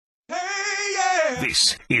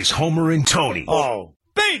This is Homer and Tony. Oh,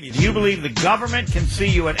 baby, do you believe the government can see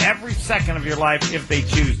you at every second of your life if they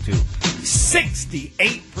choose to?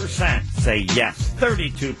 68% say yes.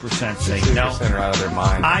 32% say no. 2% are out of their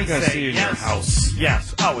mind. I say say yes. yes. Your house.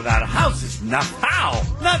 Yes. Oh, without a house, it's nothing. How?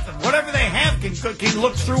 Nothing. Whatever they have can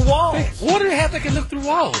look through walls. What do they have that can look through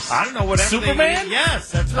walls? I don't know. Whatever. Superman?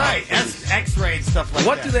 Yes, that's right. X-ray and stuff like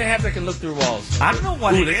What that. do they have that can look through walls? I don't know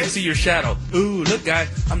what Ooh, it they can is. see your shadow. Ooh, look, guy,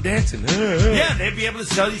 I'm dancing. Yeah, they'd be able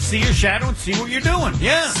to see your shadow and see what you're doing.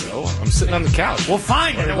 Yeah. So, I'm sitting on the couch. Well,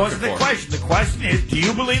 fine. What And are it you wasn't the looking for? question. The question is, do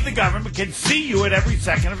you believe the government can see you at every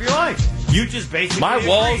second of your life? You just basically My agree.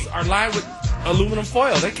 walls are lined with aluminum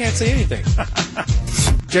foil. They can't see anything.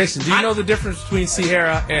 Jason, do you know the difference between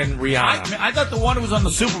Sierra and Rihanna? I thought the one who was on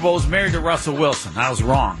the Super Bowl was married to Russell Wilson. I was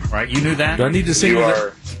wrong, right? You knew that? Do I need to send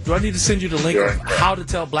Do I need to send you the link of how to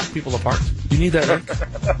tell black people apart? You need that link?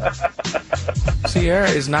 Sierra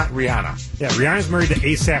is not Rihanna. Yeah, Rihanna's married to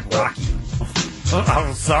A$AP Rocky.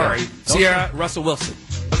 I'm sorry. Sierra, Russell Wilson.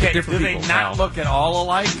 Okay, different do they people. not look at all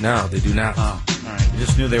alike? No, they do not. Oh, all right. You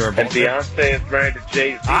just knew they were both. And Beyonce is married to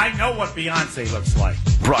Jay-Z. I know what Beyonce looks like.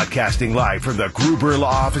 Broadcasting live from the Gruber Law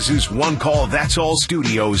Office's One Call That's All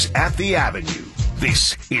studios at the Avenue.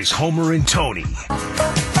 This is Homer and Tony.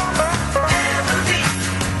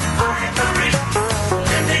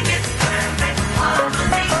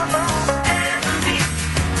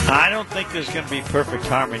 I don't think there's going to be perfect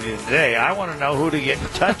harmony today. I want to know who to get in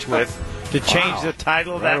touch with to change the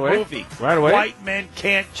title of Right that away? movie. Right away? White Men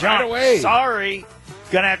Can't Jump. Right away. Sorry.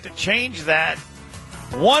 Going to have to change that.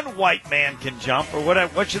 One white man can jump, or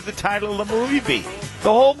whatever. What should the title of the movie be?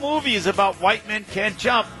 The whole movie is about white men can't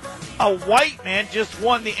jump. A white man just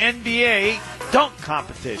won the NBA dunk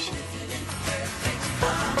competition.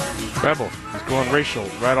 Rebel. He's going racial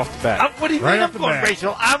right off the bat. What do you Right mean off I'm the going bat.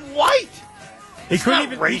 racial? I'm white. He It's couldn't not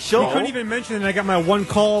even racial. He couldn't even mention that I got my one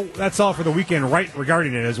call. That's all for the weekend. Right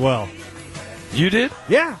regarding it as well. You did?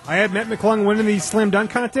 Yeah, I had Matt McClung winning the slam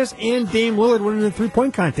dunk contest and Dame Lillard winning the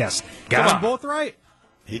 3-point contest. Got them both right.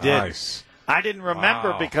 He did. Nice. I didn't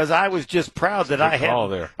remember Wow. because I was just proud that Good call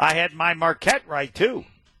there. I had my Marquette right too.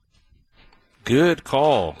 Good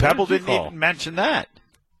call. Pebble What did you didn't call? even mention that.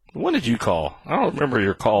 When did you call? I don't remember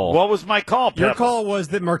your call. What was my call, Pebble? Your call was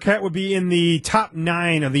that Marquette would be in the top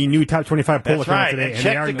 9 of the new top 25 poll That's coming out right. today. And they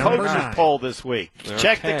check are the number coaches 9. poll this week. They're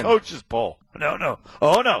Check 10. the coaches poll. No.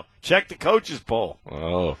 Oh, no. Check the coaches poll.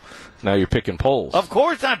 Oh, now you're picking polls. Of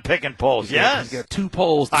course I'm picking polls, yes. He's got 2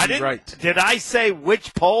 polls to I be didn't. right. Did I say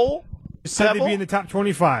which poll? Said they'd Pebble? be in the top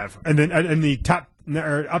 25, and then in the top,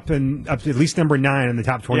 or up to at least number 9 in the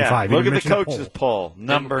top 25. Yeah, You look at the mentioned coaches poll.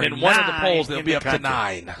 Number in one of the 9 polls, they'll in be the up to country.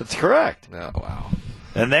 9. That's correct. Oh, wow.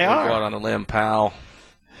 And they Way to go out are. on a limb, pal.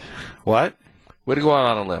 What? Way to go out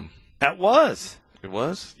on a limb. That was. It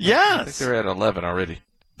was? I think Yes. they're at 11 already.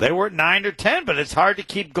 They were at 9 or 10, but it's hard to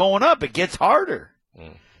keep going up. It gets harder.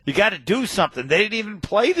 Mm. You got to do something. They didn't even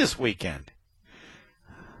play this weekend.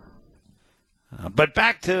 But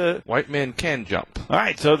back to White men can jump. all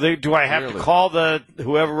right. So do I have to Really? call the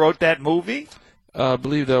whoever wrote that movie? I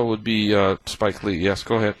believe that would be Spike Lee. Yes,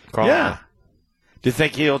 go ahead. Call Yeah. him. Do you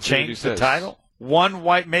think he'll See what he change the says. title? One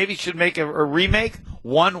white. Maybe should make a remake.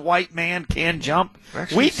 One white man can jump.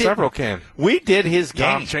 Actually, several can. We did his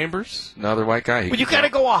Tom game. Chambers, another white guy. But you got to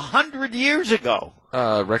go 100 years ago.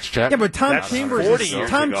 Rex Chapman. Yeah, but Tom That's Chambers 40 is years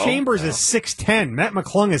Tom ago. Chambers is 6'10". Matt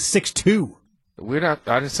McClung is 6'2". We're not.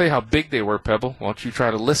 I didn't say how big they were, Pebble. Why don't you try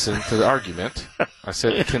to listen to the argument? I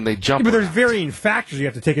said, can they jump? Yeah, but or there's not? varying factors you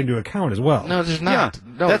have to take into account as well. No, there's not.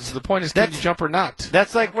 Yeah, No, that's- the point is, can that's- you jump or not?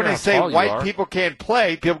 That's like when care they how say tall you white are. people can't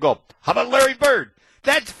play. People go, "How about Larry Bird?"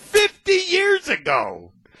 That's 50 years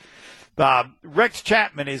ago. Rex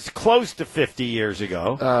Chapman is close to 50 years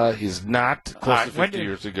ago. He's not close to when 50 did-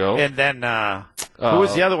 years ago. And then who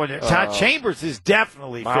was the other one? Todd Chambers is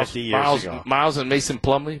definitely 50 years ago. Miles and Mason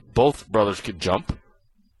Plumlee, both brothers could jump.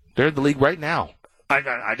 They're in the league right now.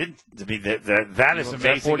 I didn't. I mean, that is Was that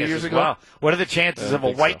amazing 40 as years ago? well. What are the chances I don't of a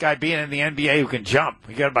think white so. guy being in the NBA who can jump?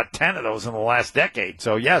 We got about 10 of those in the last decade.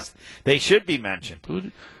 So yes, they should be mentioned.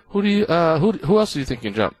 Who else do you think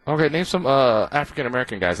can jump? Okay, name some African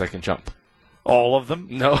American guys that can jump. All of them.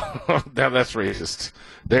 No, that's racist.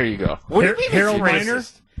 There you go. What do you mean Harold it's Miner?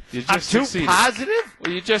 racist? You I'm just too succeeded. positive.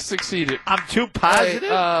 Well, you just succeeded. I'm too positive.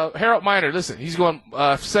 Hey, Harold Miner, listen, he's going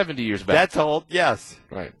 70 years back. That's old. Yes.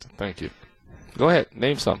 Right. Thank you. Go ahead.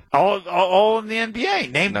 Name some. All in the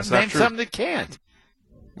NBA. Name That's not true. some that can't.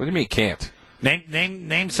 What do you mean can't?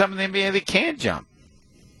 Name some in the NBA that can jump.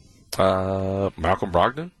 Malcolm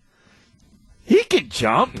Brogdon? He can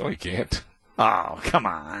jump. No, he can't. Oh, come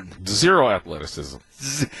on. Zero athleticism.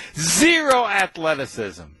 Zero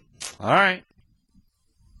athleticism. All right.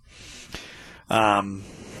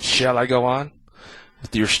 Shall I go on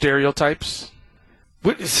with your stereotypes?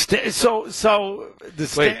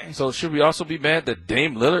 So should we also be mad that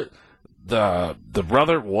Dame Lillard, the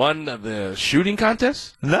brother, won the shooting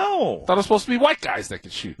contest? No. I thought it was supposed to be white guys that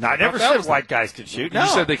could shoot. No, I never said white guys could shoot. No. You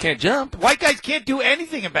said they can't jump. White guys can't do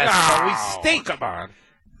anything in basketball. We stink. Come on.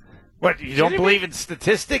 What, you don't believe in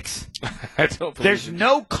statistics? I don't believe There's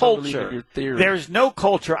no culture. in your theory. There's no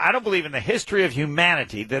culture. I don't believe in the history of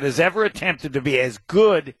humanity that has ever attempted to be as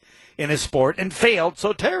good in a sport and failed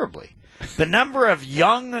so terribly. The number of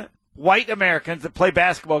young white Americans that play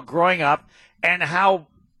basketball growing up and how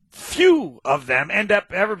few of them end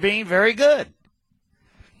up ever being very good.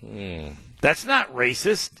 That's not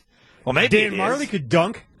racist. Well, maybe Dan Marley could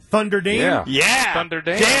dunk. Thunder Dame? Yeah. Thunder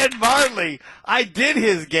Dame. Dan Marley. I did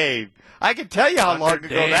his game. I can tell you how long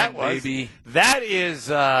ago that was. Baby. That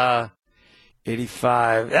is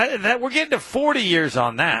 85. We're getting to 40 years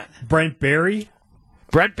on that. Brent Barry?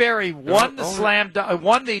 Brent Barry won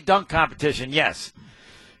the dunk competition, yes.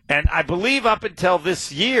 And I believe up until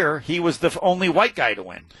this year, he was the only white guy to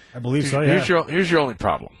win. I believe so, yeah. Here's your only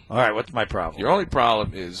problem. All right, what's my problem? Your only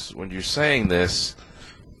problem is when you're saying this,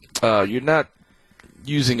 you're not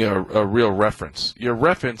using a real reference. Your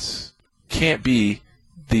reference can't be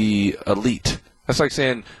the elite. That's like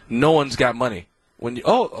saying no one's got money. When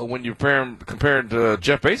you're comparing to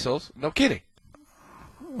Jeff Bezos, no kidding.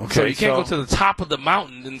 Okay, So you can't go to the top of the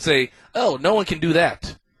mountain and say, oh, no one can do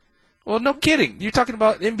that. Well, no kidding. You're talking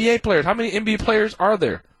about NBA players. How many NBA players are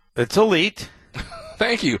there? It's elite.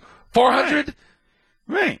 Thank you. 400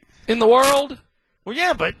 Right. in the world? Well,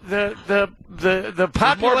 yeah, but the There's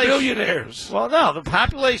population. more billionaires. Well, no, the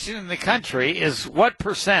population in the country is what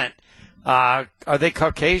percent? Are they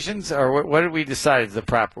Caucasians, or what did we decide is the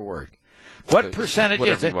proper word? What percentage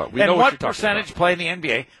is it? We know And what what you're percentage play in the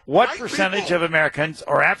NBA? What percentage of Americans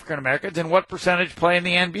are African Americans, and what percentage play in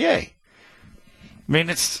the NBA? I mean,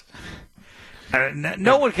 it's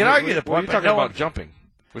no one can argue the point. You're talking about jumping.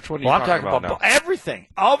 Which one are you Well, I'm talking talking about about everything.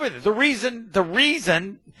 All of it. The reason.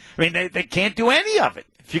 I mean, they can't do any of it.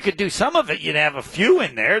 If you could do some of it, you'd have a few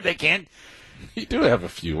in there. They can't. You do have a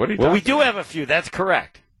few. What are you Well, we talking do about? have a few. That's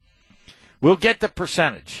correct. We'll get the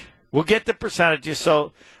percentage. We'll get the percentages.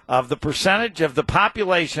 So of the percentage of the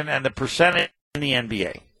population and the percentage in the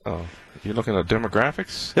NBA. Oh, you're looking at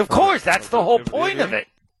demographics? Of course, that's the whole point of it.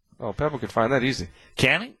 Oh, Pebble could find that easy.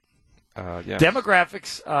 Can he? Yeah.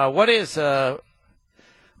 Demographics. What is?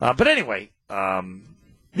 But anyway,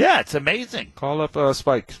 yeah, it's amazing. Call up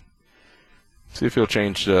Spike. See if he'll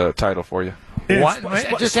change the title for you. What?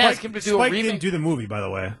 Just ask him to do a Spike remake. didn't do the movie, by the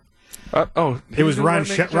way. It was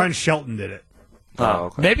Ron Shelton did it.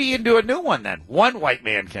 Okay. Maybe you can do a new one then. One white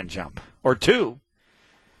man can jump, or two.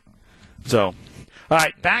 So, all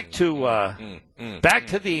right, back to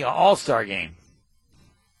the All-Star game.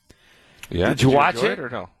 Yeah. Did you watch enjoy it? or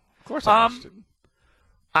no? Of course I watched it.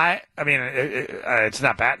 I mean, it's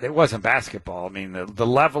not bad. It wasn't basketball. I mean, the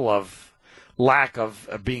level of lack of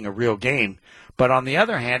being a real game. But on the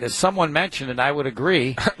other hand, as someone mentioned, and I would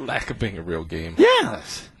agree, Lack of being a real game.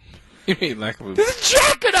 yes, You mean lack of this is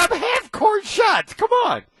jacking up half-court shots. Come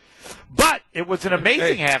on. But it was an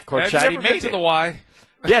amazing half-court shot. Have He you ever been made to it. the Y?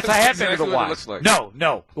 Yes, I have That's been to exactly the what Y. it looks like.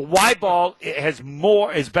 No. The Y ball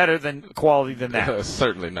is better than quality than that.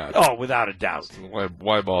 Certainly not. Oh, without a doubt.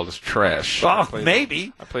 Y ball is trash. Oh,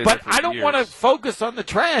 maybe. But I don't want to focus on the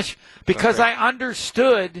trash because Okay. I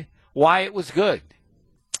understood why it was good.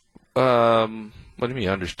 What do you mean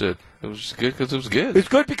understood? It was just good because it was It good. was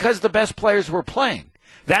good because the best players were playing.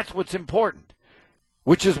 That's what's important.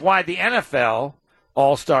 Which is why the NFL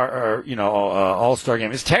All-Star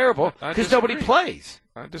game is terrible I because nobody disagree. plays.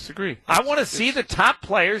 I disagree. I want to see the top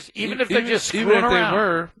players, even if they're just screwing even if around. they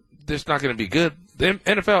were, it's not going to be good. The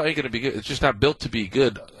NFL ain't going to be good. It's just not built to be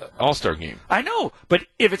good. All-Star game. I know, but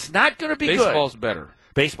if it's not going to be Baseball's good, better.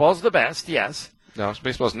 baseball's the best. Yes, No,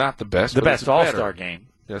 baseball's not the best. the but best it's better. All-Star game.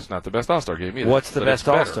 That's not the best All-Star game either. What's the but best it's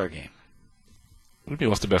better. All-Star game? What do you mean,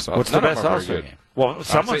 what's the best All-Star? What's the None of best them are All-Star very game? good. Well,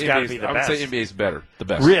 someone's got to be the I best. would say NBA's better. The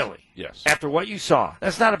best. Really? Yes. After what you saw,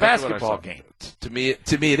 that's not a After what I basketball saw. game. To me,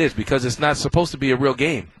 it is because it's not supposed to be a real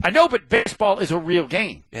game. I know, but baseball is a real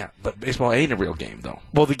game. Yeah, but baseball ain't a real game though.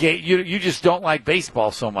 Well, the game you just don't like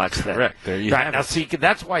baseball so much. Then. Correct. There you Right, have now, it. see,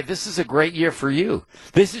 that's why this is a great year for you.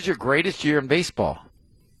 This is your greatest year in baseball.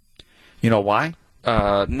 You know why?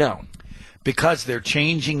 No. Because they're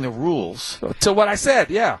changing the rules. To what I said,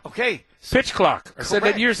 yeah. Okay. Pitch clock. I said that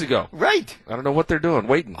Correct. years ago. Right. I don't know what they're doing,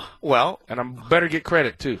 waiting. Well, And I'm better get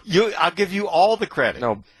credit too. I'll give you all the credit.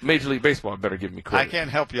 No, Major League Baseball better give me credit. I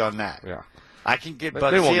can't help you on that. Yeah. I can get They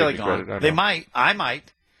Bud won't give Selig me on. credit, I They know. might. I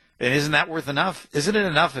might. And isn't that worth enough? Isn't it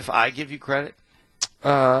enough if I give you credit?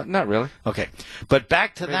 Not really. Okay, but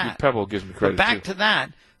back to Maybe that. Pebble gives me credit, But back too. to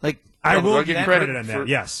that, like I do will I give get credit credit on for- that.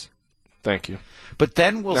 Yes. Thank you. But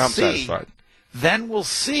then we'll Now I'm see. satisfied. Then we'll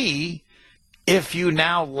see if you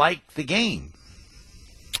now like the game.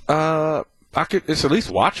 It's at least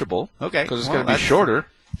watchable. Okay. Because it's Well, going to be that's- shorter.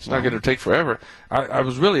 It's not going to take forever. I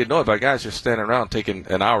was really annoyed by guys just standing around taking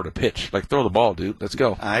an hour to pitch. Like, throw the ball, dude. Let's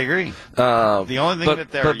go. I agree. The only thing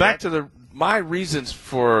but back to my reasons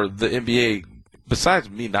for the NBA, besides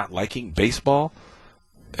me not liking baseball,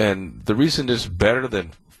 and the reason it's better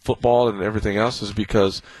than football and everything else is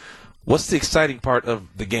because what's the exciting part of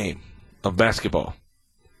the game of basketball?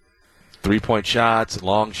 3-point shots,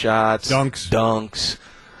 long shots, dunks,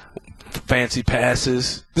 fancy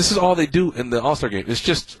passes. This is all they do in the All-Star game. It's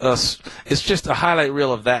just a highlight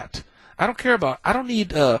reel of that. I don't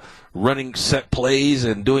need running set plays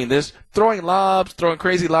and doing this. Throwing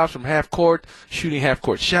crazy lobs from half court, shooting half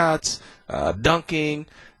court shots, dunking.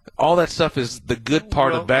 All that stuff is the good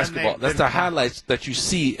part Well, of basketball. That's the highlights that you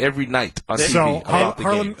see every night on TV. So about the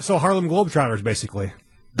game. Harlem Globetrotters, basically.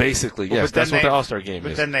 Basically, Well, yes. but then That's what the All-Star game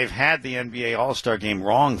But is. then they've had the NBA All-Star game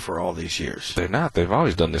wrong for all these years. They're not. They've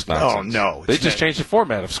always done this nonsense. Oh, no. They It's just not- changed the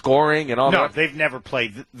format of scoring and all No, that. they've never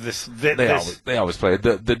played this. They always play.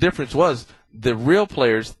 The difference was the real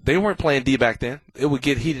players, they weren't playing D back then. It would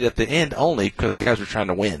get heated at the end only because guys were trying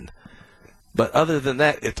to win. But other than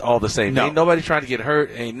that, it's all the same. No. Ain't nobody trying to get hurt.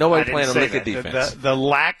 Ain't I nobody didn't playing a say lick of that. defense. The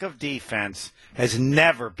lack of defense has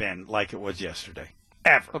never been like it was yesterday.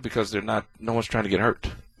 Ever. Well, because no one's trying to get hurt.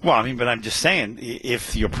 Well, I mean, but I'm just saying,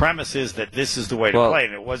 if your premise is that this is the way to play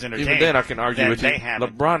and it was entertaining, Even then, I can argue then with you. they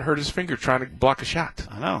haven't. LeBron hurt his finger trying to block a shot.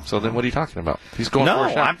 I know. So then what are you talking about? He's going No, for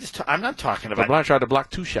a shot. I'm not talking about. LeBron tried to block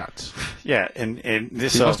 2 shots. Yeah, and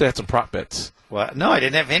this. He must have had some prop bets. Well, no, I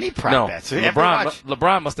didn't have any prop bets.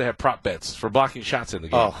 LeBron must have had prop bets for blocking shots in the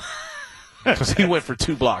game. Oh, Because he went for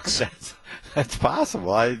 2 blocks. that's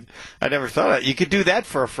possible. I never thought of it. You could do that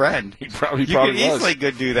for a friend. He probably you could was. easily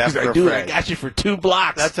could do that He's for like, a dude, friend. I got you for 2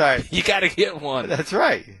 blocks. That's right. You got to get one. That's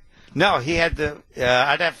right. No, he had to.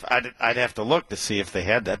 I'd have to look to see if they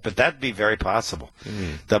had that, but that'd be very possible.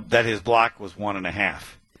 That his block was 1.5,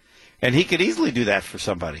 and he could easily do that for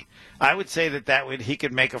somebody. I would say that he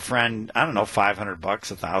could make a friend. I don't know, $500,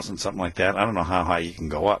 $1,000, something like that. I don't know how high you can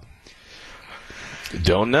go up.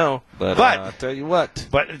 Don't know, but I'll tell you what.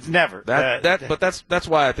 But it's never But that's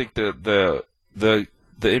why I think the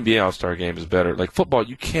NBA All-Star game is better. Like football,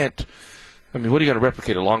 you can't. I mean, what are you going to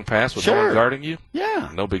replicate? A long pass with no one guarding you? Yeah.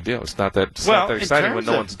 No big deal. It's not that exciting when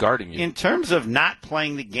no one's guarding you. In terms of not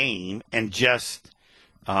playing the game and just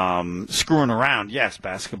screwing around, yes,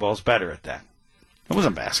 basketball's better at that. It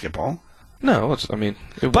wasn't basketball. No,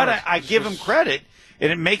 But I give him credit,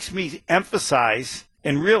 and it makes me emphasize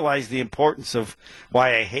and realize the importance of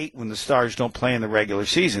why I hate when the Stars don't play in the regular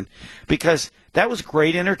season, because that was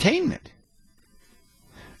great entertainment.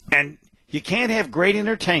 And you can't have great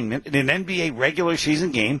entertainment in an NBA regular season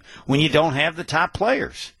game when you don't have the top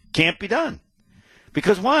players. Can't be done.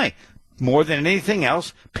 Because why? More than anything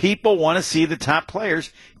else, people want to see the top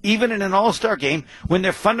players, even in an all-star game, when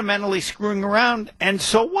they're fundamentally screwing around. And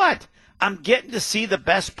so what? I'm getting to see the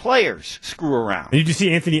best players screw around. And did you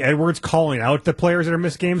see Anthony Edwards calling out the players that are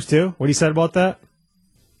missed games, too? What he said about that?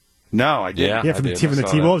 No, I didn't. Yeah, from the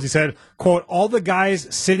T-Wolves, he said, quote, all the guys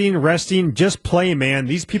sitting, resting, just play, man.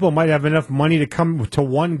 These people might have enough money to come to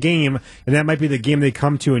one game, and that might be the game they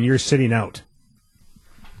come to, and you're sitting out.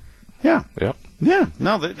 Yeah. Yep. Yeah.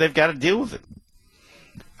 No, they've got to deal with it.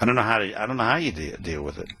 I don't know how you deal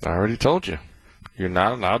with it. I already told you. You're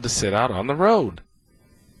not allowed to sit out on the road.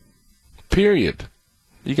 Period.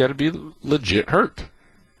 You got to be legit hurt.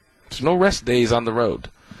 There's no rest days on the road.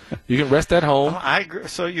 You can rest at home. I agree.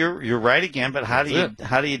 So you're right again, but how do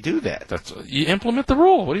you do that? You implement the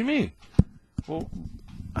rule. What do you mean? Well,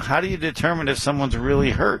 how do you determine if someone's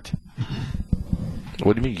really hurt?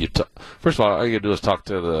 What do you mean? First of all, all you got to do is talk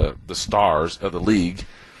to the stars of the league.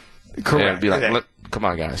 Correct. And be like, come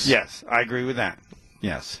on, guys. Yes, I agree with that.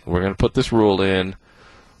 Yes. We're going to put this rule in.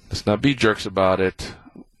 Let's not be jerks about it.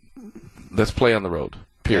 Let's play on the road.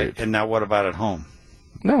 Period. And now what about at home?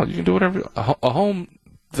 No, you can do whatever. A home,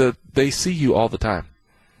 they see you all the time.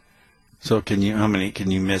 So how many can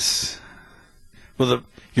you miss? Well,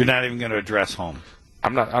 you're not even going to address home. I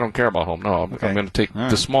don't care about home. No, I'm going to take All right.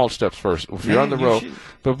 the small steps first. If you're on the road,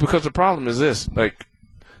 but because the problem is this, like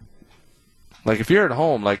if you're at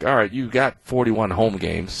home, all right, you got 41 home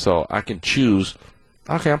games, so I can choose.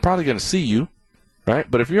 Okay, I'm probably going to see you, right?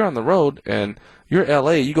 But if you're on the road and you're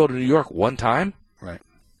LA, you go to New York one time. Right.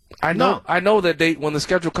 I know that when the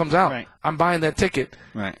schedule comes out, Right. I'm buying that ticket.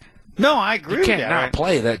 Right. No, I agree You with can't that. not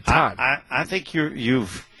play that time. I think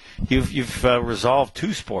you've resolved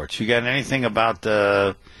two sports. You got anything about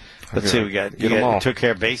the? Let's see, you took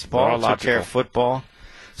care of baseball, took care of football.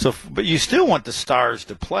 So, but you still want the stars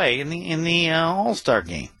to play in the All-Star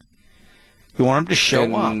game. You want them to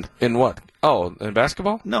show up. In what? Oh, in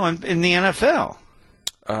basketball? No, in the NFL.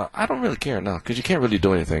 I don't really care, no, because you can't really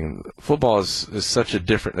do anything. Football is such a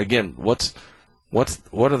different. Again, what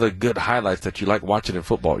are the good highlights that you like watching in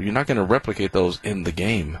football? You're not going to replicate those in the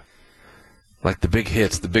game, like the big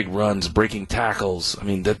hits, the big runs, breaking tackles. I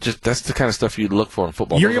mean, that's the kind of stuff you look for in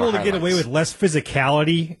football. You're able to get away with less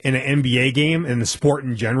physicality in an NBA game and the sport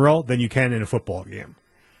in general than you can in a football game.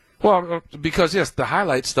 Well, because yes, the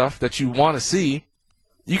highlight stuff that you want to see,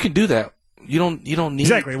 you can do that. You don't need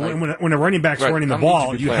exactly when a running back's running the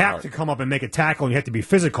ball, you have hard to come up and make a tackle, and you have to be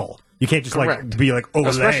physical. You can't just be like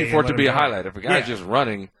especially for it to be a highlight. If a guy's just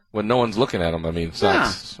running when no one's looking at him, I mean, it's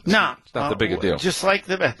not the big a deal. Just like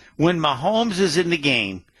when Mahomes is in the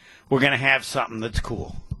game, we're going to have something that's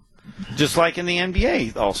cool. Just like in the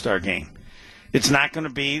NBA All-Star game. It's not going to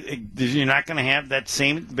be – you're not going to have that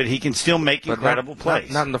same – but he can still make incredible plays.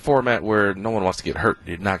 Not in the format where no one wants to get hurt.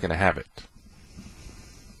 You're not going to have it.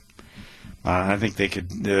 I think they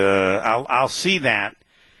could I'll see that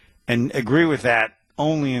and agree with that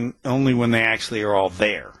only when they actually are all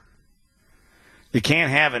there. You can't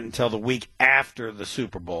have it until the week after the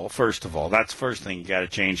Super Bowl, first of all. That's the first thing you got to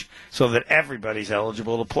change so that everybody's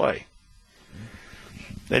eligible to play.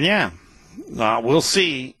 Then, we'll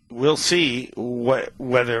see. We'll see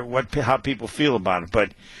how people feel about it.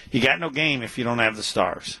 But you got no game if you don't have the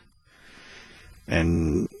stars.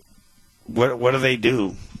 And what do they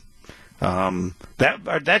do?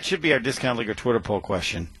 That should be our Discount League or Twitter poll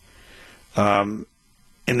question.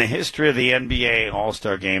 In the history of the NBA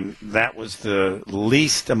All-Star Game, that was the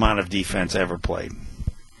least amount of defense ever played.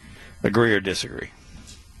 Agree or disagree?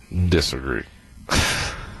 Disagree.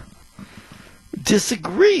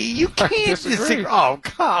 Disagree? You can't disagree. Oh,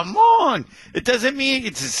 come on! It doesn't mean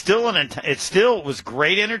it still was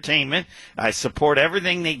great entertainment. I support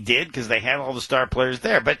everything they did because they had all the star players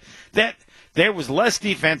there. But there was less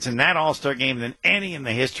defense in that All-Star game than any in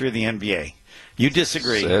the history of the NBA. You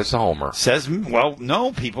disagree? Says Homer. Well,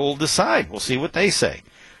 no. People will decide. We'll see what they say.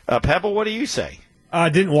 Pebble, what do you say?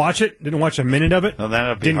 Didn't watch it. Didn't watch a minute of it.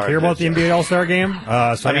 Well, didn't care about the NBA All-Star game.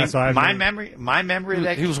 My memory of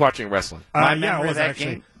that. He was watching wrestling. My memory of that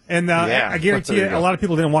game. And I guarantee you, a lot of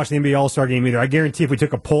people didn't watch the NBA All-Star game either. I guarantee if we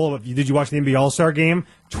took a poll of, did you watch the NBA All-Star game,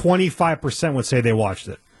 25% would say they watched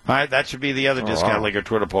it. All right, that should be the other Discount League or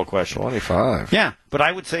Twitter poll question. 25. Yeah, but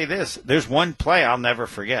I would say this. There's one play I'll never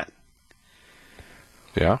forget.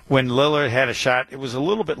 Yeah? When Lillard had a shot, it was a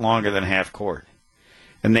little bit longer than half court.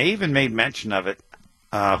 And they even made mention of it.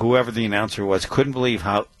 Whoever the announcer was couldn't believe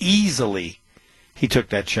how easily he took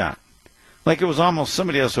that shot. Like it was almost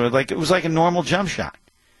somebody else. It was like a normal jump shot.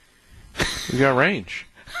 You got range.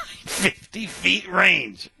 50 feet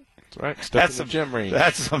range. That's right. That's some gym range.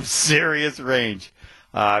 That's some serious range.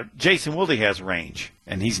 Jason Wilde has range,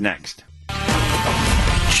 and he's next.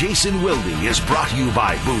 Jason Wilde is brought to you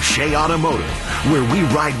by Boucher Automotive, where we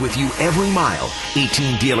ride with you every mile.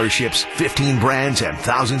 18 dealerships, 15 brands, and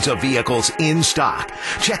thousands of vehicles in stock.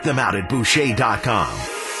 Check them out at Boucher.com.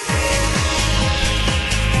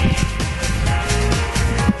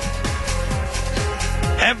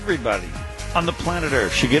 Everybody on the planet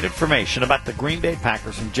Earth should get information about the Green Bay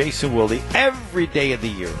Packers from Jason Wilde every day of the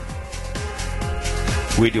year.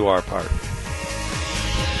 We do our part.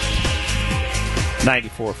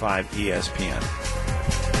 94.5 ESPN.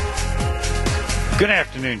 Good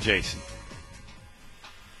afternoon, Jason.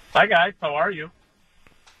 Hi, guys. How are you?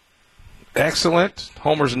 Excellent.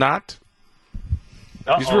 Homer's not.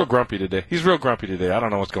 Uh-oh. He's real grumpy today. I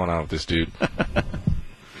don't know what's going on with this dude.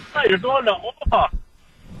 Hey, you're going to Omaha.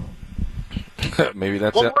 Maybe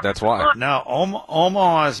that's it. That's why. Now,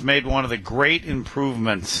 Omaha has made one of the great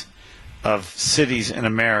improvements of cities in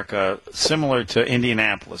America, similar to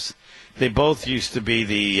Indianapolis. They both used to be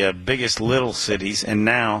the biggest little cities, and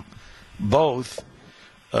now both,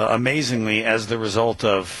 amazingly, as the result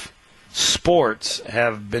of sports,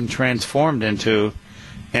 have been transformed into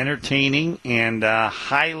entertaining and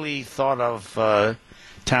highly thought of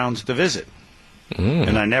towns to visit.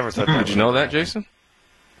 And I never thought that. Did you know that, Jason?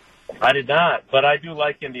 I did not, but I do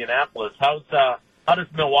like Indianapolis. How does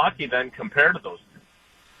Milwaukee then compare to those two?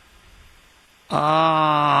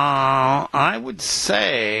 I would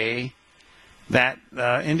say that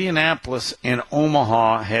Indianapolis and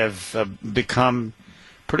Omaha have become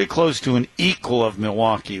pretty close to an equal of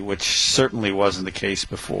Milwaukee, which certainly wasn't the case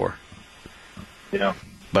before. Yeah.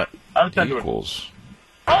 But I was equals.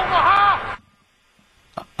 Omaha!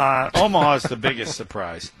 Omaha's the biggest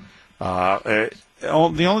surprise. The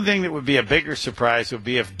only thing that would be a bigger surprise would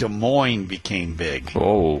be if Des Moines became big.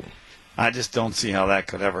 Oh. I just don't see how that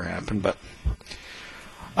could ever happen. But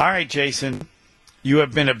all right, Jason, you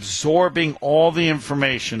have been absorbing all the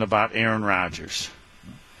information about Aaron Rodgers.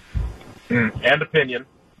 And opinion.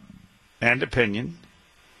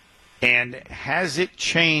 And has it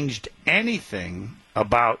changed anything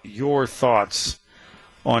about your thoughts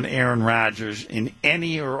on Aaron Rodgers in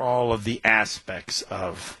any or all of the aspects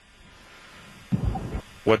of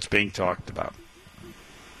what's being talked about?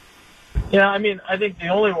 Yeah, I mean, I think the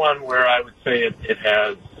only one where I would say it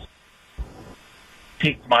has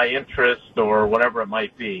piqued my interest or whatever it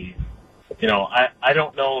might be, I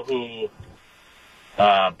don't know who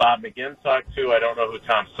Bob McGinn talked to. I don't know who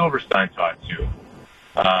Tom Silverstein talked to.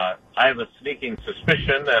 I have a sneaking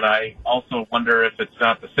suspicion, and I also wonder if it's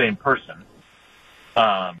not the same person.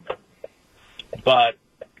 But,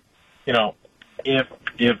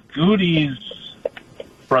 if Goody's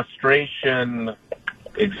frustration,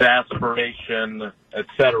 exasperation,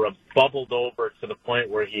 etc., bubbled over to the point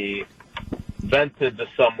where he vented to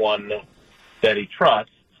someone that he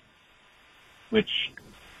trusts, which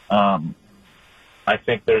I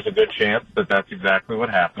think there's a good chance that that's exactly what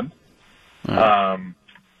happened.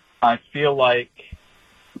 I feel like,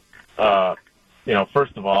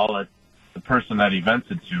 first of all, the person that he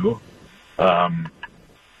vented to, I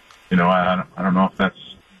don't know if that's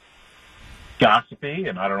gossipy,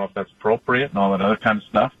 and I don't know if that's appropriate and all that other kind of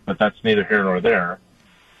stuff, but that's neither here nor there.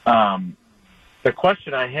 The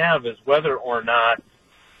question I have is whether or not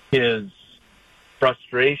his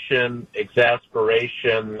frustration,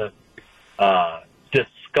 exasperation,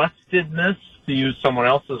 disgustedness, to use someone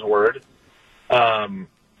else's word,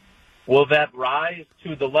 will that rise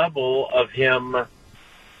to the level of him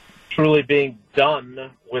truly being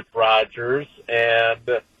done with Rodgers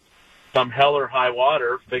and some hell or high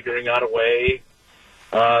water figuring out a way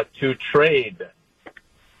to trade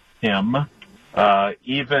him,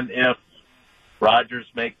 even if Rodgers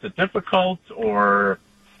makes it difficult or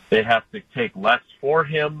they have to take less for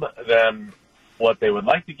him than what they would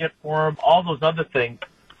like to get for him, all those other things.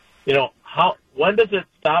 When does it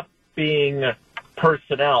stop being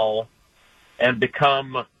personnel and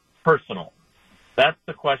become personal? That's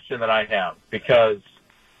the question that I have, because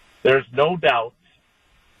there's no doubt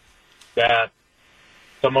that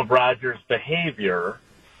some of Rodgers' behavior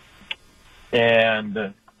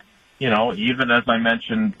and, even as I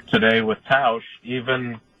mentioned today with Tausch,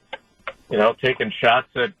 even, taking shots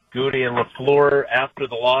at Goody and LaFleur after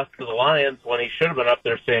the loss to the Lions when he should have been up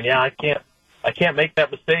there saying, yeah, I can't make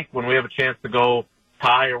that mistake when we have a chance to go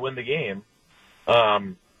tie or win the game.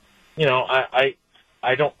 I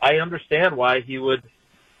understand why he would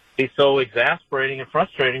be so exasperating and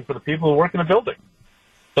frustrating for the people who work in the building.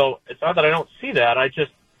 So it's not that I don't see that. I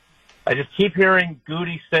just keep hearing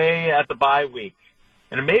Goody say at the bye week,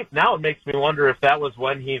 and now it makes me wonder if that was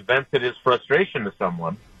when he vented his frustration to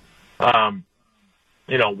someone.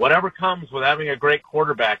 Whatever comes with having a great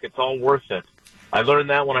quarterback, it's all worth it. I learned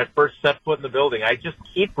that when I first set foot in the building. I just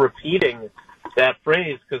keep repeating that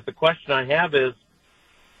phrase because the question I have is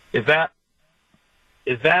that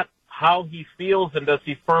how he feels, and does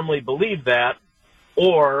he firmly believe that,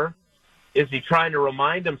 or is he trying to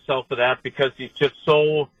remind himself of that because he's just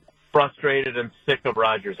so frustrated and sick of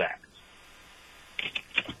Rodgers' acts?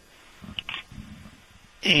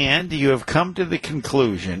 And you have come to the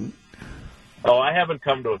conclusion. Oh, I haven't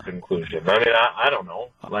come to a conclusion. I mean, I don't know.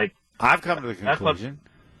 I've come to the conclusion.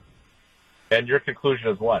 And your conclusion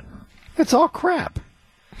is what? It's all crap.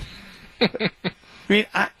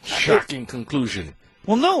 Shocking conclusion.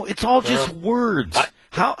 Well, no, it's all just words.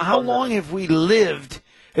 How long have we lived?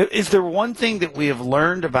 Is there one thing that we have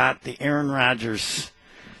learned about the Aaron Rodgers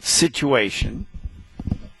situation?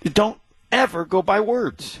 Don't ever go by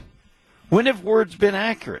words. When have words been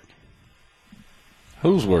accurate?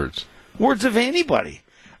 Whose words? Words of anybody.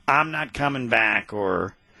 I'm not coming back,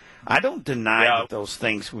 or I don't deny that those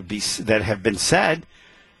things would be that have been said,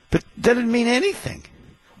 but that doesn't mean anything.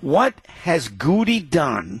 What has Goody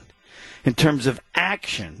done in terms of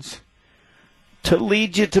actions to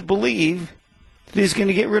lead you to believe that he's going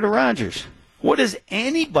to get rid of Rodgers? What has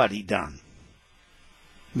anybody done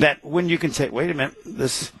that when you can say, wait a minute,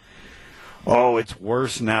 it's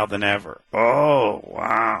worse now than ever. Oh,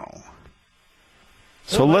 wow.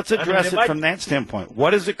 So let's address it from that standpoint.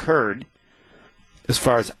 What has occurred as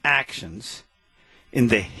far as actions in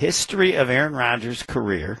the history of Aaron Rodgers'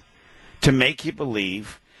 career to make you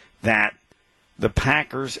believe that the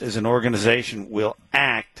Packers as an organization will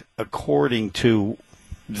act according to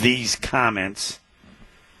these comments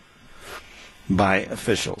by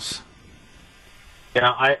officials?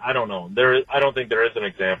 Yeah, I don't know. I don't think there is an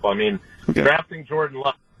example. I mean, drafting Jordan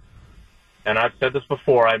Love, and I've said this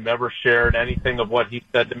before, I've never shared anything of what he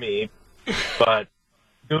said to me, but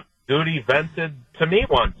Goody vented to me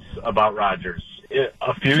once about Rodgers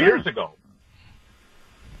a few years ago.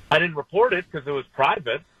 I didn't report it because it was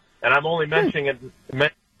private, and I'm only mentioning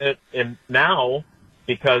it now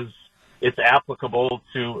because it's applicable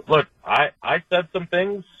to, look, I said some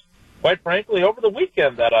things, quite frankly, over the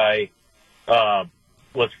weekend that I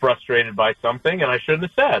was frustrated by something, and I shouldn't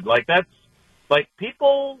have said. Like,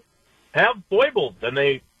 people have foibles, and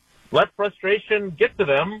they let frustration get to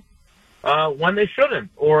them when they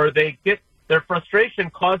shouldn't, or their frustration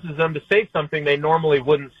causes them to say something they normally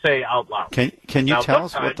wouldn't say out loud. Can you tell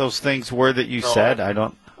us what those things were that you said? I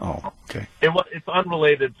don't. Oh, okay. It's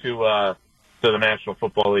unrelated to the National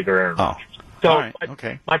Football League or Aaron Rodgers. So all right.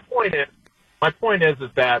 Okay. My point is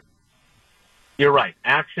that you're right.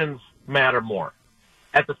 Actions matter more.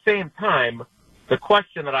 At the same time, the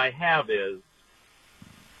question that I have is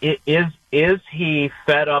he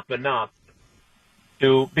fed up enough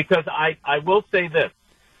to? Because I will say this.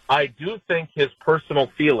 I do think his personal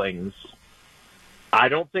feelings, I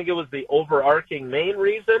don't think it was the overarching main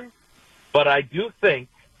reason, but I do think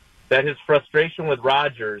that his frustration with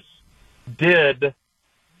Rodgers did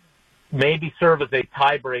maybe serve as a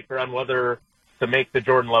tiebreaker on whether to make the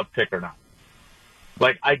Jordan Love pick or not.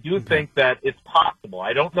 Like, I do think that it's possible.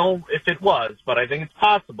 I don't know if it was, but I think it's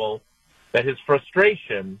possible that his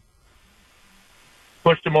frustration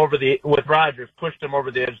pushed him over with Rodgers, pushed him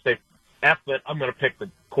over the edge to say, F it, I'm going to pick the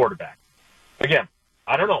quarterback. Again,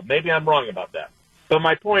 I don't know. Maybe I'm wrong about that. So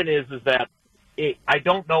my point is that I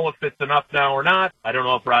don't know if it's enough now or not. I don't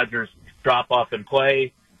know if Rodgers' drop-off in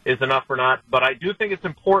play is enough or not. But I do think it's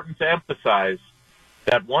important to emphasize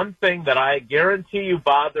that one thing that I guarantee you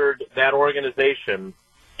bothered that organization,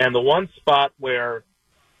 and the one spot where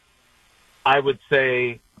I would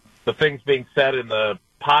say the things being said in the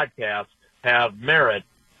podcast have merit,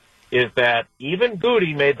 is that even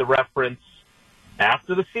Goody made the reference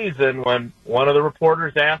after the season when one of the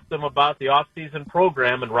reporters asked him about the off-season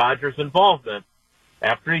program and Rodgers' involvement.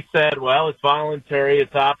 After he said, well, it's voluntary,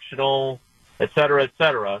 it's optional, et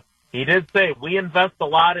cetera, he did say, we invest a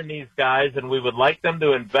lot in these guys and we would like them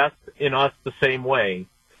to invest in us the same way.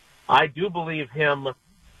 I do believe him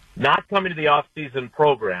not coming to the off-season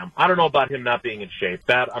program. I don't know about him not being in shape.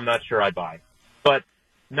 That I'm not sure I buy. But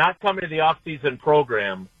not coming to the off-season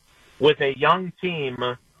program with a young team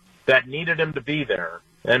that needed him to be there.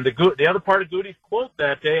 And the other part of Goody's quote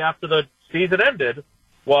that day after the season ended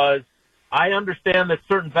was, I understand that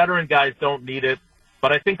certain veteran guys don't need it,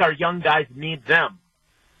 but I think our young guys need them.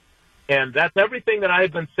 And that's everything that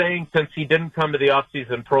I've been saying since he didn't come to the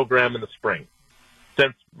off-season program in the spring,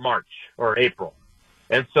 since March or April.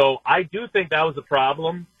 And so I do think that was a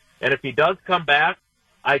problem. And if he does come back,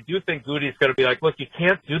 I do think Goody's going to be like, look, you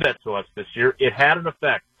can't do that to us this year. It had an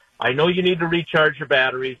effect. I know you need to recharge your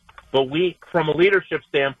batteries, but from a leadership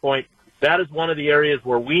standpoint, that is one of the areas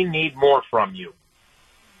where we need more from you.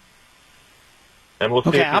 And we'll see.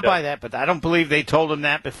 Okay, I'll buy that, but I don't believe they told him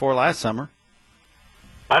that before last summer.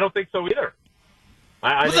 I don't think so either.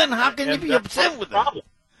 Then how can you be upset with that?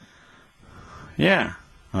 Yeah.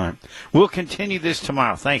 All right. We'll continue this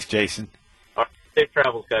tomorrow. Thanks, Jason. All right. Safe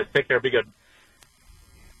travels, guys. Take care. Be good.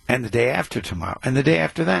 And the day after tomorrow. And the day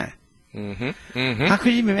after that. Mm-hmm. Mm-hmm. How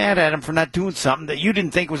could you be mad at him for not doing something that you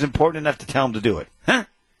didn't think was important enough to tell him to do it? Huh?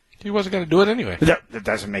 He wasn't going to do it anyway. That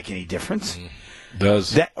doesn't make any difference.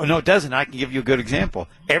 Does. No, it doesn't. I can give you a good example.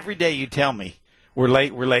 Every day you tell me, we're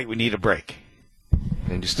late, we need a break.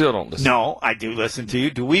 And you still don't listen. No, I do listen to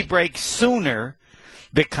you. Do we break sooner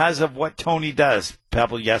because of what Tony does?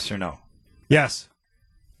 Pebble, yes or no? Yes.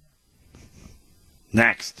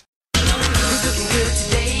 Next. Who's looking good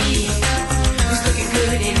today? Who's looking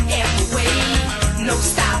good in every way? No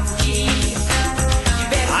stop, key.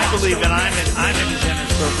 I believe that I'm in his inner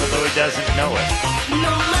circle, though he doesn't know it.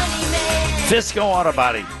 No money, man. Fisco Auto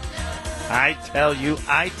Body. I tell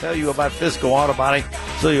you about Fisco Auto Body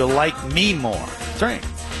so you'll like me more. That's right.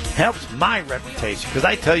 Helps my reputation because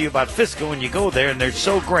I tell you about Fisco when you go there and they're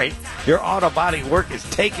so great. Your auto body work is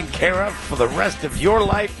taken care of for the rest of your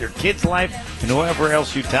life, your kid's life, and whoever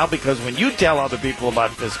else you tell, because when you tell other people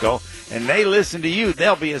about Fisco and they listen to you,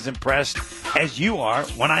 they'll be as impressed as you are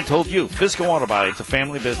when I told you. Fisco Auto Body, it's a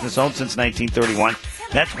family business owned since 1931.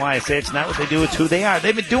 That's why I say it's not what they do, it's who they are.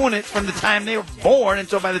 They've been doing it from the time they were born, and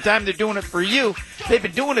so by the time they're doing it for you, they've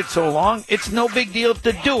been doing it so long, it's no big deal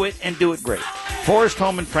to do it and do it great. Forest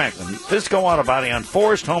Home in Franklin. Fisco Auto Body on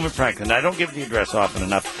Forest Home in Franklin. I don't give the address often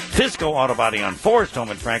enough. Fisco Auto Body on Forest Home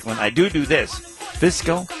in Franklin. I do this.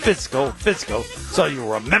 Fisco, so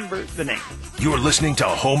you'll remember the name. You're listening to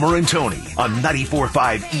Homer and Tony on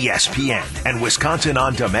 94.5 ESPN and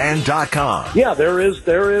WisconsinOnDemand.com. Yeah, there is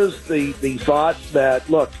the thought that,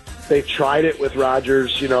 look, they've tried it with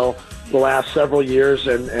Rodgers, the last several years,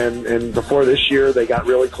 and before this year they got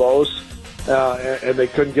really close, and they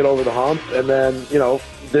couldn't get over the hump. And then,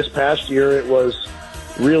 this past year it was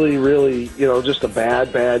really, really, just a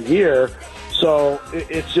bad year. So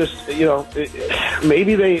it's just,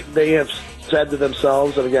 maybe they have said to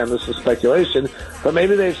themselves, and again, this is speculation, but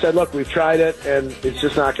maybe they've said, look, we've tried it, and it's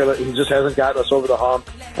just not going to, he just hasn't gotten us over the hump.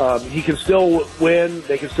 He can still win.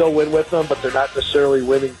 They can still win with him, but they're not necessarily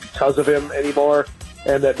winning because of him anymore,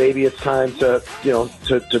 and that maybe it's time to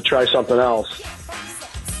try something else.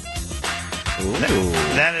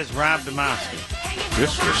 That is Rob Demoski.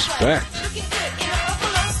 Disrespect.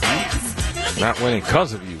 Not winning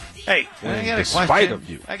because of you. Hey, I got a despite question. of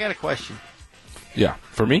you. I got a question. Yeah,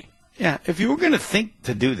 for me? Yeah, if you were going to think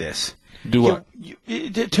to do this, Do what?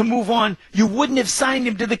 To move on, you wouldn't have signed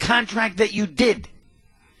him to the contract that you did.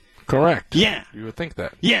 Correct. Yeah. You would think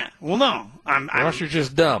that. Yeah. Well, no. Unless you're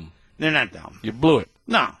just dumb. They're not dumb. You blew it.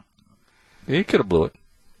 No. Yeah, you could have blew it.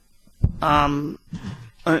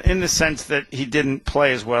 In the sense that he didn't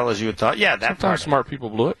play as well as you had thought. Yeah, that Sometimes part. smart people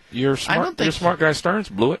blew it. You're smart. don't think Your smart guy Stearns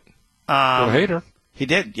blew it. A hater. He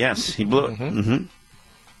did, yes. He blew it. Mm-hmm.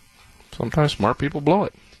 Sometimes smart people blow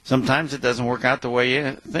it. Sometimes it doesn't work out the way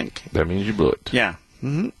you think. That means you blew it. Yeah.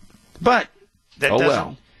 Mm-hmm. But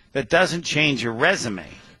that that doesn't change your resume.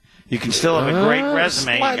 You can still have a great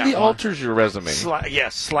resume. Slightly alters your resume.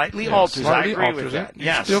 Yes, slightly alters. Slightly I agree alters with it. that. You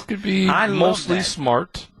Yes. still could be I love mostly that.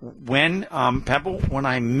 smart. When, Pebble, when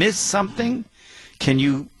I miss something, can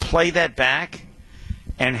you play that back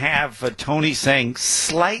and have Tony saying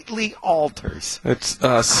slightly alters? It's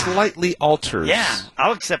slightly alters. Yeah,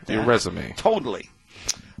 I'll accept that. Your resume. Totally.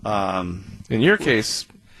 In your case,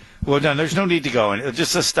 Well, no, there's no need to go. And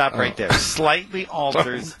just stop right there. Slightly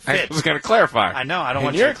alters I fits. was going to clarify. I know. I don't In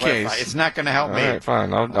want you your to clarify. case- It's not going to help All me. right,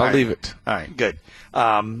 fine. I'll right. leave it. All right, good.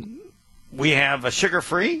 We have a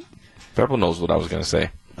sugar-free. Pepper knows what I was going to say.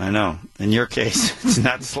 I know. In your case, it's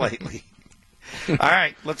not slightly. All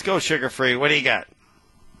right, let's go sugar-free. What do you got?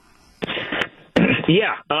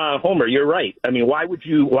 Yeah, Homer, you're right. I mean, why would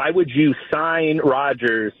you sign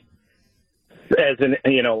Rodgers as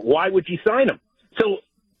why would you sign him? So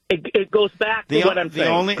it goes back to what I'm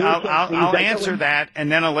saying. I'll answer that,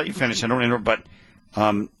 and then I'll let you finish. I don't interrupt, but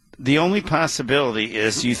the only possibility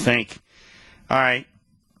is you think, all right,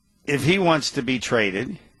 if he wants to be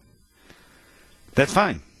traded, that's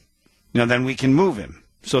fine. Then we can move him.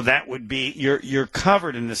 So that would be you're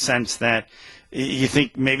covered in the sense that you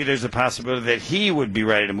think maybe there's a possibility that he would be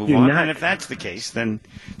ready to move on. And if that's the case, then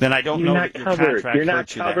I don't know that your contract You're not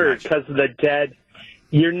hurts you that covered much. because of the dead.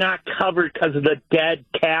 You're not covered because of the dead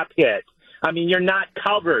cap hit. I mean, you're not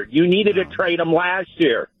covered. You needed to trade him last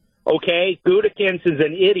year. Okay, Gutekunst is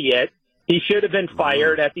an idiot. He should have been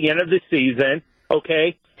fired at the end of the season.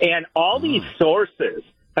 Okay, and all these sources.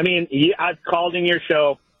 I mean, I've called in your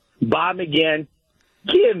show, Bob McGinn.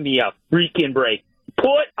 Give me a freaking break.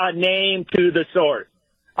 Put a name to the source.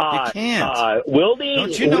 You can't. Wildy,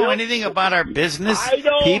 Don't you know anything about our business? I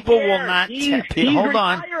don't People care. will not. He's hold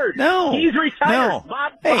on. retired. No, He's retired. No.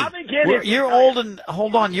 Bob Hey, McGinn is you're retired. old and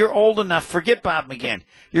hold on. You're old enough. Forget Bob McGinn.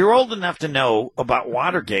 You're old enough to know about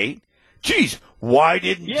Watergate. Jeez, why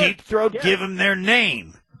didn't Deep Throat give him their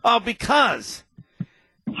name? Oh, because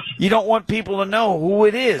you don't want people to know who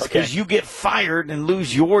it is because you get fired and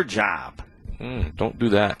lose your job. Don't do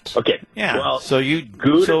that. Okay. Yeah. Well, so you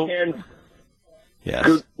Gutekunst,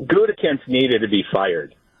 yes. Gutekunst needed to be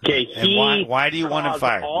fired. Okay. And why do you want him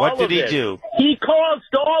fired? What did he do? He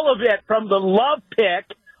caused all of it from the Love pick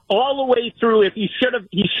all the way through. If he should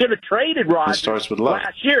have traded Rodgers starts with Love.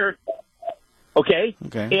 last year. Okay.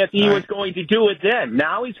 If he was going to do it then,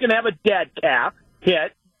 now he's going to have a dead cap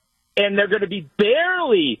hit, and they're going to be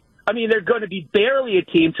barely. I mean, they're going to be barely a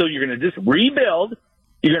team. So you're going to just rebuild.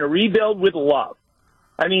 You're going to rebuild with Love.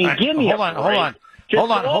 I mean, give me hold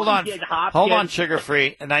on, Sugar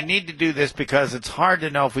Free. And I need to do this because it's hard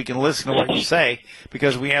to know if we can listen to what you say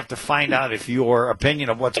because we have to find out if your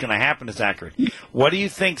opinion of what's going to happen is accurate. What do you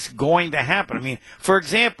think's going to happen? I mean, for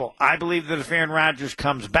example, I believe that if Aaron Rodgers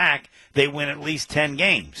comes back, they win at least 10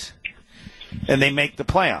 games and they make the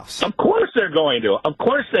playoffs. Of course they're going to. Of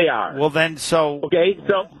course they are. Well, then, okay,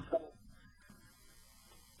 so.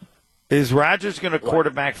 Is Rodgers going to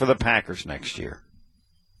quarterback for the Packers next year?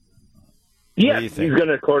 Yes, do you think? he's going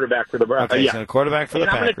to quarterback for the Browns. Okay, he's yeah. going to quarterback for the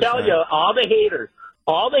And I'm Packers. going to tell you,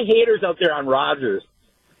 all the haters out there on Rodgers,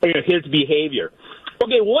 his behavior.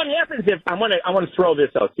 Okay, what happens if I want to throw this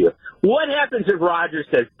out to you? What happens if Rodgers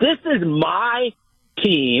says, "This is my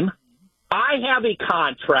team. I have a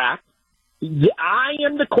contract. I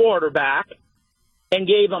am the quarterback," and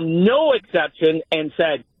gave him no exception and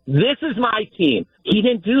said, "This is my team." He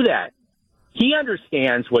didn't do that. He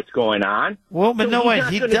understands what's going on. Well, but So no he's way.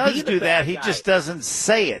 not He gonna does be the do that. bad He guy. just doesn't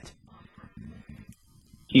say it.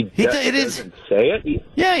 He doesn't say it.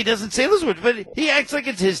 Yeah, he doesn't say those words, but he acts like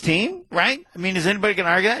it's his team, right? I mean, is anybody going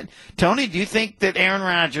to argue that? Tony, do you think that Aaron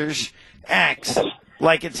Rodgers acts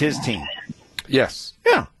like it's his team? Yes.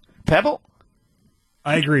 Yeah. Pebble?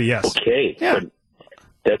 I agree. Yes. Okay. Yeah. but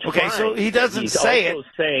That's Okay, fine. so he doesn't He's say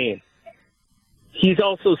also He's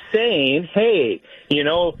also saying, "Hey,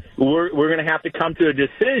 we're going to have to come to a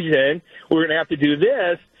decision. We're going to have to do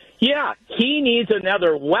this." Yeah, he needs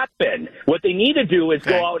another weapon. What they need to do is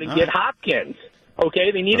Okay, go out and all get right. Hopkins.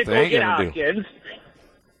 Okay, they need But to they go ain't get gonna do. Hopkins.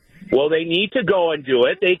 Well, they need to go and do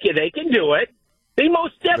it. They can do it. They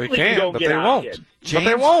most They definitely can, go but get they won't. Hopkins. But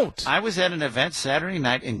they won't. I was at an event Saturday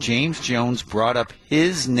night, and James Jones brought up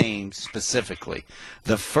his name specifically,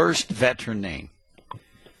 the first veteran name,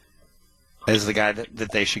 as the guy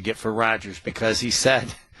that they should get for Rodgers, because he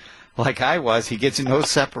said, like I was, he gets no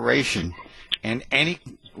separation, and any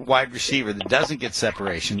wide receiver that doesn't get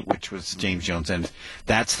separation, which was James Jones, and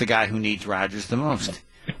that's the guy who needs Rodgers the most.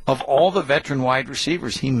 Of all the veteran wide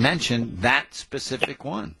receivers, he mentioned that specific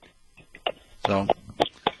one. So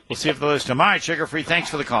we'll see if the list. All right, Sugar Free, thanks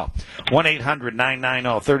for the call.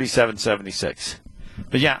 1-800-990-3776.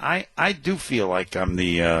 But yeah, I do feel like I'm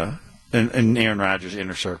the in Aaron Rodgers'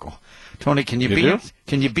 inner circle. Tony, can you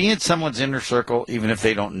be in someone's inner circle even if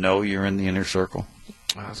they don't know you're in the inner circle?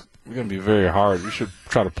 It's going to be very hard. You should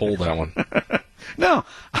try to pull that one. No,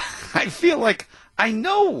 I feel like I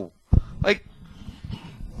know. Like,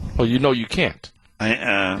 Well, you can't.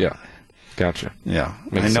 yeah, Gotcha. yeah.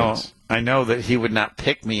 Makes I know. sense. I know that he would not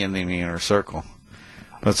pick me in the inner circle.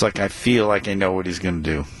 But it's like I feel like I know what he's going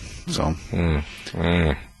to do. So,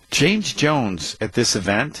 James Jones at this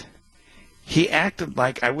event, he acted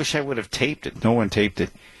like, I wish I would have taped it. No one taped it.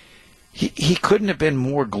 He couldn't have been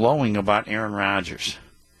more glowing about Aaron Rodgers.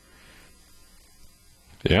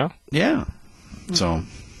 Yeah? Yeah. So,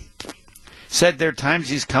 said there are times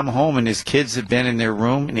he's come home and his kids have been in their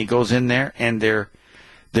room and he goes in there and they're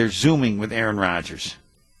Zooming with Aaron Rodgers.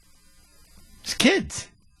 His kids.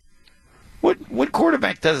 What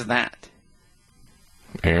quarterback does that?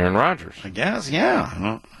 Aaron Rodgers. I guess, yeah.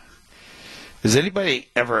 Well, has anybody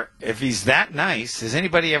ever, if he's that nice, has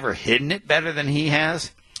anybody ever hidden it better than he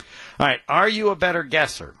has? All right, are you a better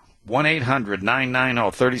guesser?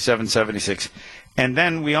 1-800-990-3776. And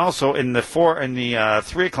then we also, in the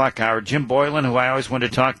 3 o'clock hour, Jim Boylan, who I always wanted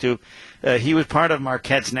to talk to, he was part of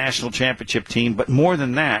Marquette's national championship team, but more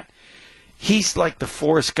than that, he's like the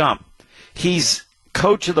Forrest Gump. He's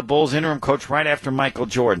coach of the Bulls, interim coach right after Michael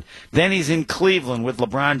Jordan. Then he's in Cleveland with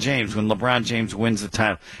LeBron James when LeBron James wins the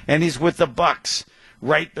title. And he's with the Bucks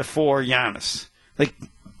right before Giannis. Like,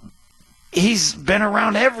 he's been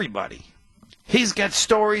around everybody. He's got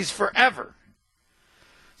stories forever.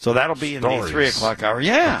 So that'll be in the 3 o'clock hour.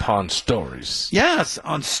 Yeah. Upon stories. Yes,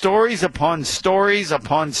 on stories upon stories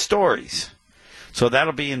upon stories. So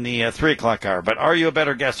that'll be in the 3 o'clock hour. But are you a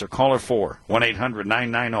better guesser? Caller 4,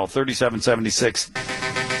 1-800-990-3776.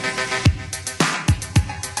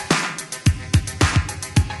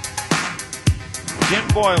 Jim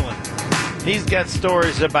Boylan. He's got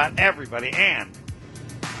stories about everybody. And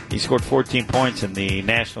he scored 14 points in the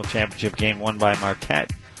national championship game won by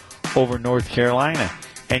Marquette over North Carolina.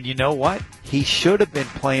 And you know what? He should have been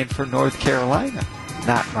playing for North Carolina,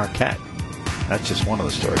 not Marquette. That's just one of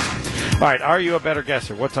the stories. All right, are you a better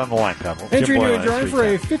guesser? What's on the line, Pebble? Entry Jim into a Boylan, drawing for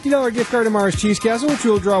a $50 gift card to Mars Cheese Castle, which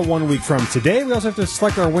we'll draw 1 week from today. We also have to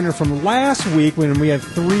select our winner from last week when we had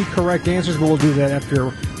 3 correct answers, but we'll do that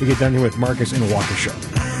after we get done here with Marcus in Waukesha.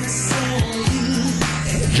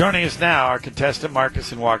 Joining us now, our contestant,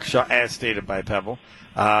 Marcus in Waukesha, as stated by Pebble.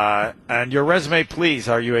 And your resume, please.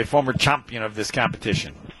 Are you a former champion of this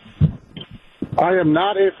competition? I am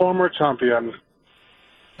not a former champion.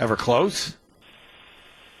 Ever close?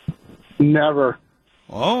 Never.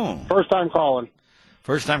 Oh. First time calling.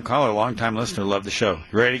 First time caller, long time listener, love the show.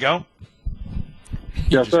 You ready to go?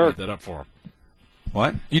 Yes, just sir. made that up for him.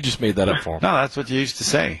 What? You just made that up for him. No, that's what you used to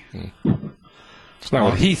say. It's not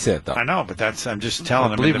what he said, though. I know, but I'm just telling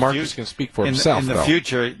I him. believe in the Marcus can speak for himself, In the though.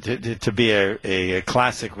 future, to be a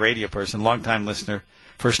classic radio person, long time listener,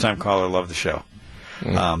 first time caller, love the show.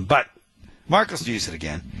 But Marcus used it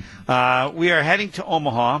again. We are heading to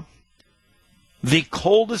Omaha. The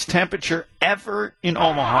coldest temperature ever in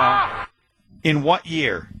Omaha in what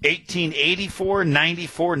year? 1884,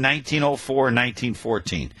 94, 1904,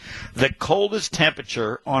 1914. The coldest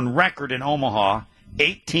temperature on record in Omaha,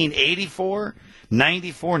 1884,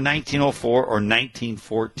 94, 1904, or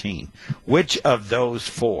 1914. Which of those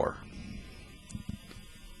four?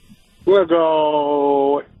 We'll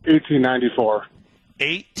go 1894.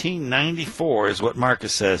 1894 is what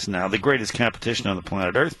Marcus says now. The greatest competition on the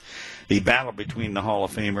planet Earth. The battle between the Hall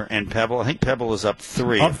of Famer and Pebble. I think Pebble is up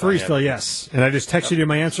 3. Up 3 still, yes. And I just texted you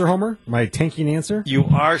my answer, Homer, my tanking answer. You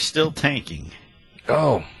are still tanking.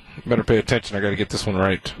 Oh, better pay attention. I got to get this one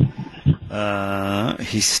right.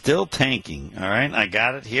 He's still tanking. All right, I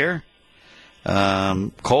got it here.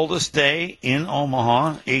 Coldest day in Omaha,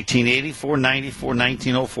 1884, 94,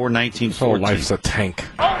 1904, 1914. His whole life's a tank.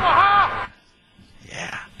 Omaha!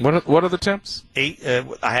 Yeah. What are the temps?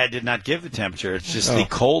 I did not give the temperature. It's just the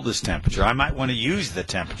coldest temperature. I might want to use the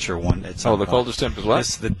temperature one at some point. Coldest temp is what?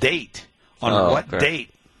 It's the date. On what date?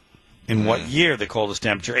 In what year the coldest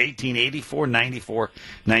temperature? 1884, 94,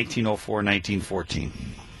 1904, 1914.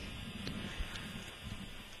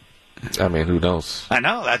 I mean, who knows? I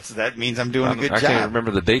know. That means I'm doing a good job. I can't remember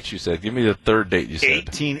the dates you said. Give me the third date you said.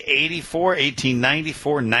 1884,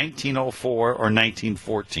 1894, 1904, or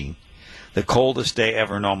 1914. The coldest day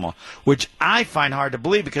ever in Omaha, which I find hard to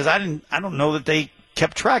believe because I don't know that they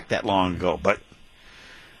kept track that long ago, but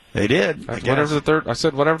they did. Whatever the third. I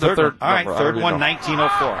said whatever the third. All right, third one,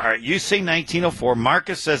 1904. All right, you say 1904.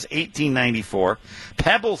 Marcus says 1894.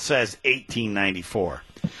 Pebble says 1894.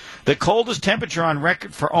 The coldest temperature on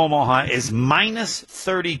record for Omaha is minus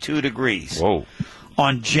 32 degrees. Whoa.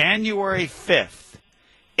 On January 5th.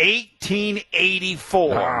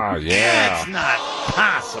 1884. Ah, yeah. That's not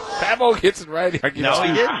possible. Pebble gets it right. No,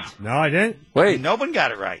 he didn't. No, I didn't. Wait. No one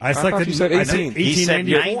got it right. I selected you said 18. He said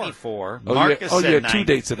 1894. 94. Marcus said you had 90. 2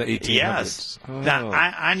 dates in the 1800s. Yes. Oh. Now,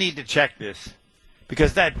 I need to check this.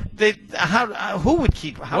 Because who would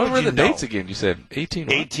keep, how What would were you the know? dates again? You said 18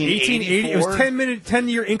 what? 1884. It was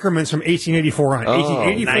 10-year increments from 1884 on.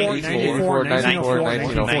 1884, 94,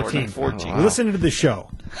 1914. Listen to the show.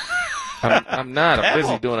 I'm not. I'm busy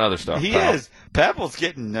Pebble. doing other stuff. He pal. is. Pebble's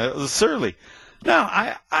getting surly. No,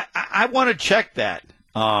 I want to check that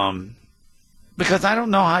because I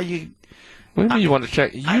don't know how you. What do you mean you want to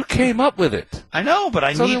check? You came up with it. I know, but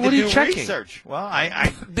I So need then to what are you do checking? research. Well,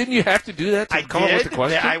 I Didn't you have to do that to I come up with the did.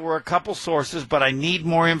 question? I were a couple sources, but I need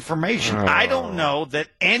more information. I don't know that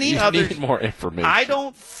any You other. need more information. I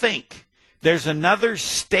don't think there's another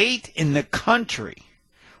state in the country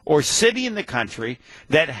or city in the country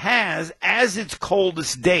that has as its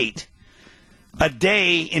coldest date a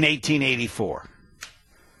day in 1884.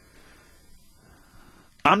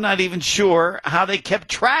 I'm not even sure how they kept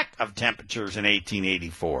track of temperatures in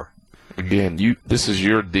 1884. Again, this is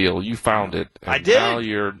your deal. You found it. And I did. Now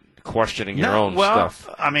you're questioning your own stuff.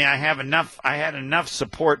 I mean, I had enough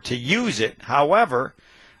support to use it. However,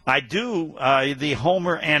 I do. The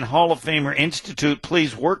Homer and Hall of Famer Institute,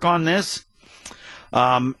 please work on this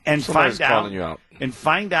and Somebody's find calling you out. and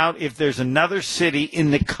find out if there's another city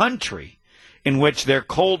in the country in which their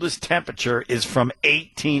coldest temperature is from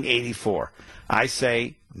 1884. I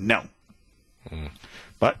say no.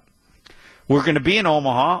 But we're going to be in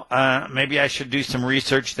Omaha. Maybe I should do some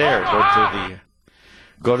research there.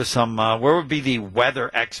 Go to some. Where would be the weather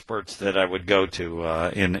experts that I would go to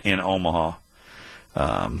in Omaha?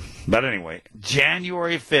 But anyway,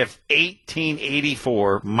 January 5th,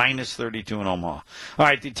 1884, minus 32 in Omaha. All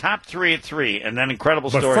right, the top 3 at 3, and then incredible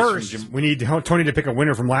But stories. first, from Jim. we need Tony to pick a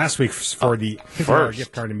winner from last week for the $50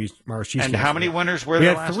 gift card to Mars Cheese. And how many winners were We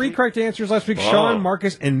there had last 3 week? correct answers last week. Whoa. Sean,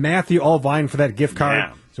 Marcus, and Matthew all vying for that gift card.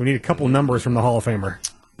 Yeah. So we need a couple numbers from the Hall of Famer.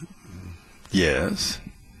 Yes.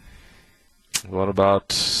 What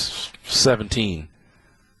about 17?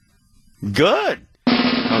 Good.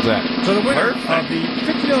 How's that? So the winner Perfect. of the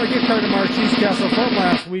 $50 gift card to Mars Cheese Castle from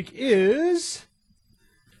last week is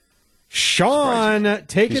Sean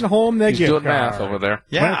taking home that He's gift doing card. math over there.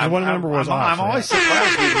 Yeah, What number was off? I'm always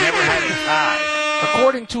surprised we've never had a tie.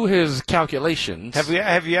 According to his calculations, Have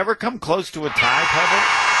you ever come close to a tie, Pebble?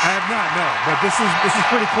 I have not, no. But this is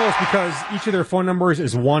pretty close because each of their phone numbers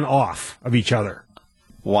is one off of each other.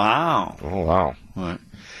 Wow. oh wow, Right.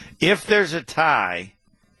 If there's a tie,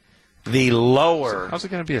 the lower. how's it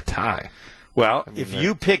going to be a tie? Well, if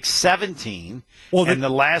you pick 17 and the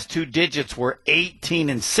last 2 digits were 18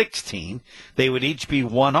 and 16, they would each be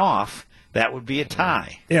one off. That would be a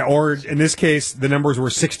tie. Yeah, or in this case, the numbers were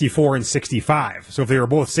 64 and 65. So if they were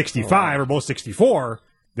both 65 or both 64,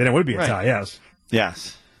 then it would be a Right. tie, yes.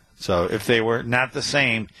 Yes. So if they were not the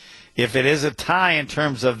same, if it is a tie in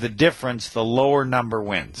terms of the difference, the lower number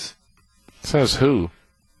wins. Says who?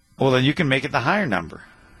 Well, then you can make it the higher number.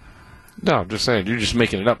 No, I'm just saying you're just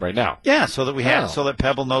making it up right now. Yeah, so that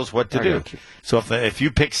Pebble knows what to I do. got you. So if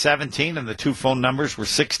you pick 17 and the two phone numbers were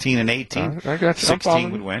 16 and 18, I got you. I'm 16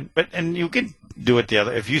 following would you. win. And you can do it the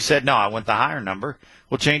other. If you said no, I want the higher number,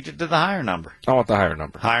 we'll change it to the higher number. I want the higher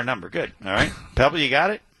number. Higher number, good. All right, Pebble, you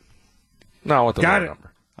got it. No, I want the Got lower it.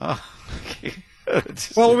 number. Oh, okay.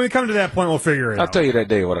 Well, when we come to that point, we'll figure it I'll out. tell you that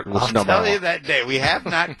day which I'll number I tell you want. that day. We have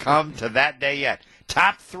not come to that day yet.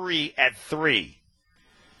 Top 3 at 3.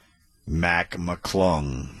 Mac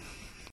McClung.